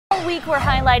All week we're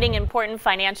highlighting important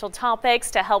financial topics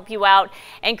to help you out.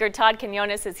 Anchor Todd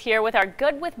Quinones is here with our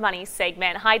Good with Money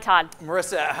segment. Hi, Todd.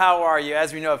 Marissa, how are you?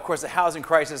 As we know, of course, the housing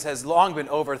crisis has long been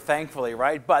over, thankfully,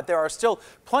 right? But there are still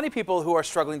plenty of people who are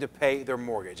struggling to pay their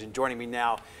mortgage. And joining me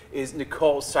now is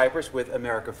Nicole Cypress with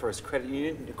America First Credit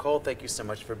Union. Nicole, thank you so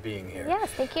much for being here. Yes,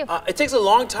 thank you. It takes a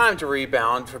long time to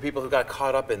rebound for people who got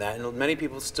caught up in that, and many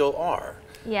people still are.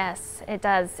 Yes, it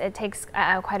does. It takes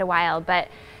quite a while, but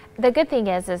the good thing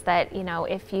is that, you know,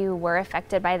 if you were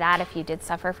affected by that, if you did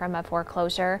suffer from a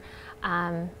foreclosure,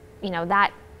 you know,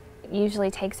 that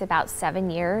usually takes about 7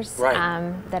 years,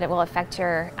 right. That it will affect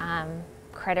your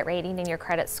credit rating and your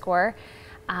credit score.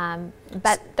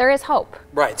 But there is hope.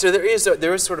 Right. So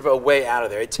there is sort of a way out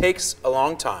of there. It takes a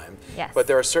long time, yes. But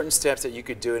there are certain steps that you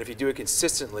could do, and if you do it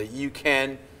consistently, you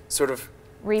can sort of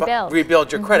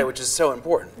rebuild your credit, which is so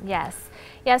important. Yes.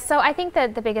 Yes, so I think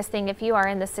that the biggest thing, if you are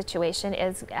in this situation,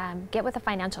 is get with a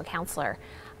financial counselor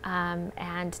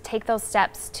and take those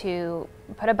steps to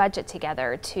put a budget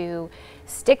together, to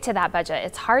stick to that budget.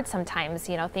 It's hard sometimes,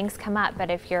 you know, things come up, but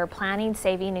if you're planning,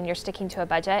 saving, and you're sticking to a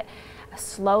budget,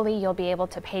 slowly you'll be able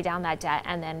to pay down that debt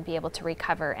and then be able to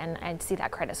recover and see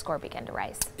that credit score begin to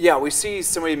rise. Yeah, we see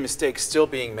so many mistakes still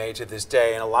being made to this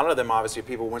day, and a lot of them, obviously,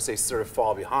 people, once they sort of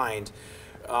fall behind,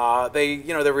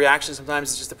 their reaction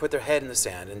sometimes is just to put their head in the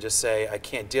sand and just say, I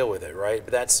can't deal with it, right?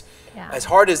 But that's, as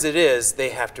hard as it is, they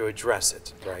have to address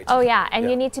it, right? Oh yeah, and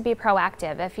you need to be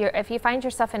proactive. If you find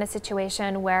yourself in a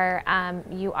situation where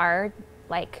you are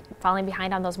like falling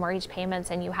behind on those mortgage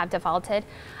payments and you have defaulted,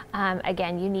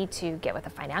 again, you need to get with a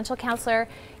financial counselor.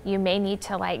 You may need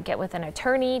to get with an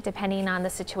attorney, depending on the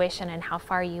situation and how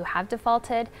far you have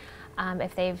defaulted.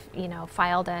 If they've, you know,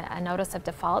 filed a notice of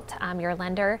default, your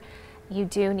lender, you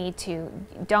do need to,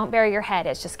 don't bury your head.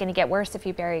 It's just going to get worse if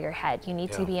you bury your head. You need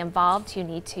to be involved. You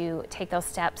need to take those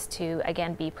steps to,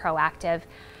 again, be proactive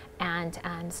and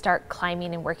start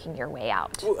climbing and working your way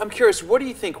out. Well, I'm curious, what do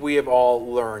you think we have all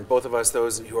learned, both of us,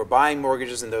 those who are buying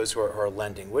mortgages and those who are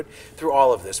lending? Through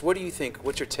all of this, what do you think,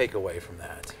 what's your takeaway from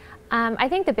that? I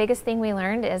think the biggest thing we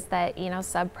learned is that, you know,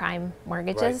 subprime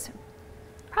mortgages,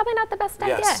 probably not the best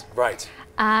idea. Yes, right.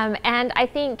 And I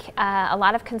think a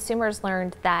lot of consumers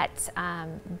learned that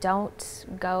don't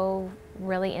go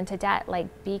really into debt. Like,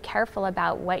 be careful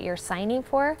about what you're signing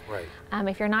for. Right.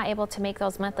 If you're not able to make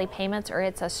those monthly payments, or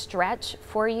it's a stretch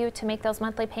for you to make those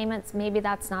monthly payments, maybe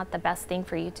that's not the best thing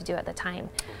for you to do at the time.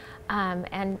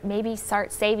 And maybe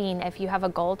start saving. If you have a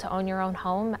goal to own your own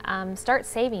home, start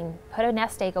saving. Put a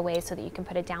nest egg away so that you can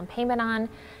put a down payment on.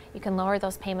 You can lower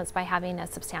those payments by having a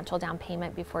substantial down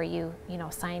payment before you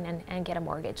sign and get a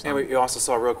mortgage loan. And we also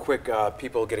saw real quick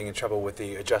people getting in trouble with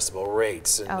the adjustable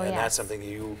rates, and, and that's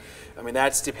something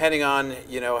that's depending on,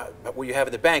 you know, what you have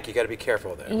in the bank. You got to be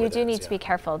careful there. You do need to be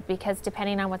careful, because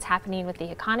depending on what's happening with the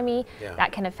economy,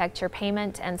 that can affect your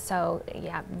payment. And so,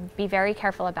 be very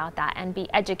careful about that and be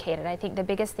educated. I think the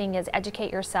biggest thing is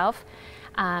educate yourself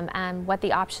and what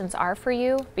the options are for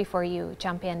you before you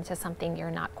jump into something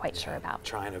you're not quite sure about.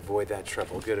 Try and avoid that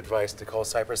trouble. Good advice. Nicole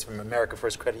Cypress from America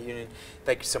First Credit Union.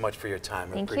 Thank you so much for your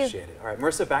time. I appreciate it. All right,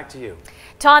 Marissa, back to you.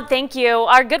 Todd, thank you.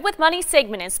 Our Good with Money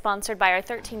segment is sponsored by our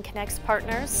 13 Connects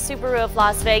partners, Subaru of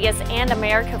Las Vegas and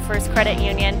America First Credit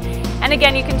Union. And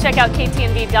again, you can check out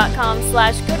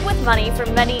ktnv.com/goodwithmoney for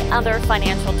many other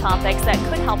financial topics that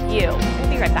could help you. We'll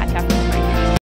be right back after the break.